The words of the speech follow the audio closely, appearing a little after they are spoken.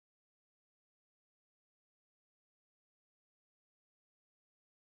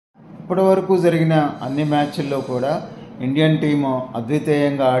అప్పటి వరకు జరిగిన అన్ని మ్యాచ్ల్లో కూడా ఇండియన్ టీము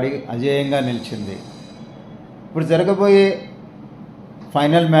అద్వితీయంగా ఆడి అజేయంగా నిలిచింది. ఇప్పుడు జరగబోయే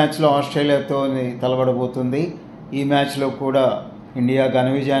ఫైనల్ మ్యాచ్లో ఆస్ట్రేలియాతో తలపడబోతుంది. ఈ మ్యాచ్లో కూడా ఇండియా ఘన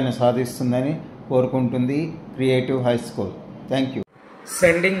విజయాన్ని సాధిస్తుందని కోరుకుంటుంది creative high school. Thank you.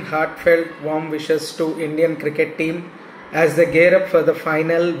 Sending heartfelt warm wishes to Indian cricket team as they gear up for the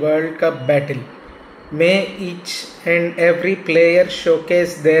final World Cup battle. May each and every player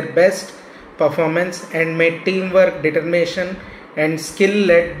showcase their best performance and may teamwork, determination and skill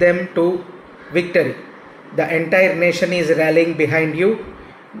lead them to victory. The entire nation is rallying behind you.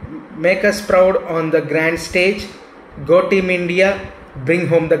 Make us proud on the grand stage. Go Team India, bring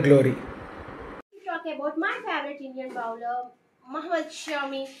home the glory. Talk about my favorite Indian bowler, Mohammad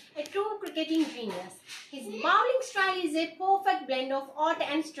Shami, a true cricketing genius. His bowling style is a perfect blend of art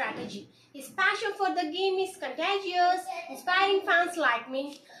and strategy. His passion for the game is contagious, inspiring fans like me.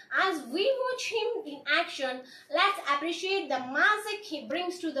 As we watch him in action, let's appreciate the magic he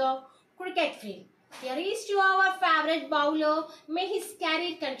brings to the cricket field. Here is to our favorite bowler. May his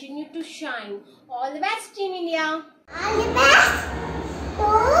career continue to shine. All the best, Team India. All the best to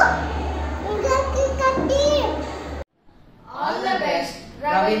Indian cricket team. All the best,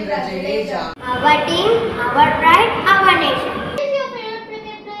 Ravindra Jadeja. Our team, our pride, our nation. Who is your favorite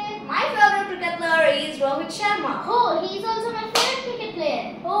cricket player? My favorite cricket player is Rohit Sharma. Oh, he is also my favorite cricket player.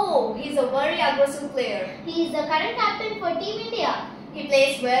 Oh, he's a very aggressive player. He is the current captain for Team India. He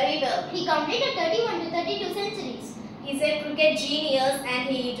plays very well. He completed 31 to 32 centuries. He's a cricket genius and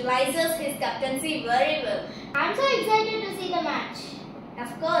he utilizes his captaincy very well. I'm so excited to see the match.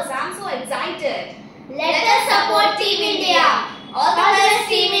 Of course, I'm so excited. Let us support Team India. All the best,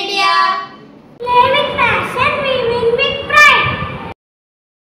 Team India. Play with passion, we win with pride.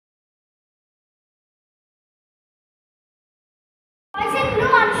 Boys in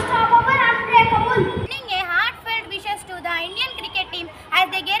blue, unstoppable, unbreakable. Sending a heartfelt wishes to the Indian cricket team as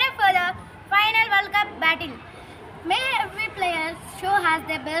they gear up for the final World Cup battle. May every player show has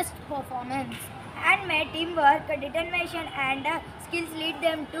their best performance and may teamwork, determination and skills lead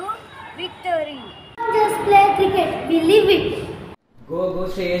them to victory. Don't just play cricket, we live it. Go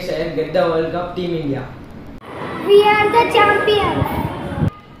Shreyas and get the World Cup, Team India. We are the champions.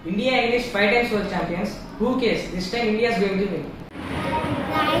 India English 5 times world champions. Who cares? This time India is going to win.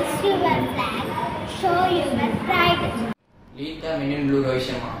 Rise your flag, show your pride. Lead the men in blue, Rohit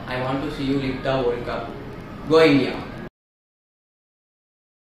Sharma. I want to see you lift the World Cup. Go India.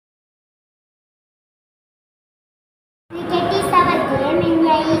 Cricket is our game,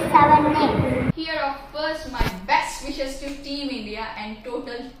 India is our name. Here of first my best wishes to Team India and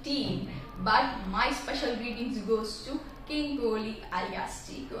total team. But my special greetings goes to King Kohli alias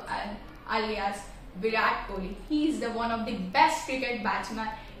Chico and alias Virat Kohli. He is the one of the best cricket batsmen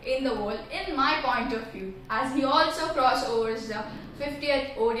in the world in my point of view, as he also crossed over the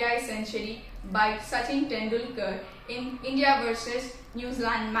 50th ODI century by Sachin Tendulkar in India versus New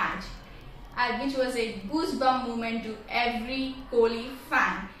Zealand match, which was a goosebump moment to every Kohli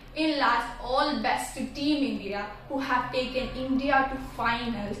fan. In last, all best to Team India who have taken India to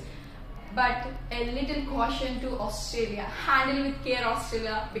finals, but a little caution to Australia. Handle with care,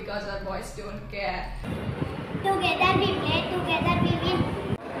 Australia, because our boys don't care. Together we play, together we win.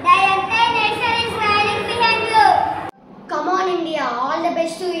 The entire nation is rallying behind you. Come on India, all the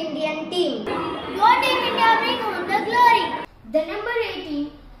best to Indian team. Go Team India, bring home the glory. The number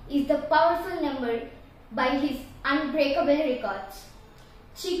 18 is the powerful number by his unbreakable records.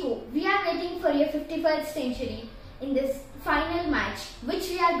 Chico, we are waiting for your 51st century in this final match, which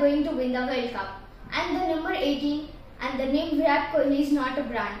we are going to win the World Cup. And the number 18 and the name Virat Kohli is not a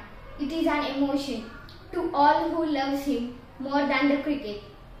brand. It is an emotion to all who loves him more than the cricket.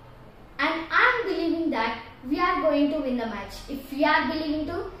 And I am believing that we are going to win the match. If we are believing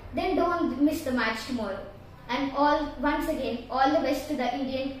to, then don't miss the match tomorrow. And once again, all the best to the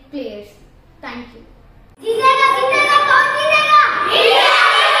Indian players. Thank you. जीतेगा जीतेगा कौन जीतेगा?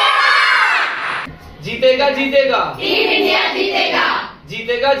 जीतेगा जीतेगा Team India जीतेगा.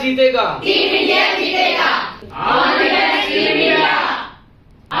 जीतेगा जीतेगा Team India जीतेगा. All the best, Team India.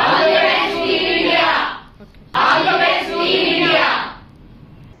 All the best, Team India. All the best, Team India.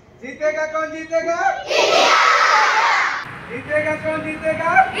 जीतेगा कौन जीतेगा? जीतेगा कौन जीतेगा?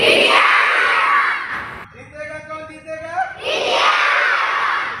 India.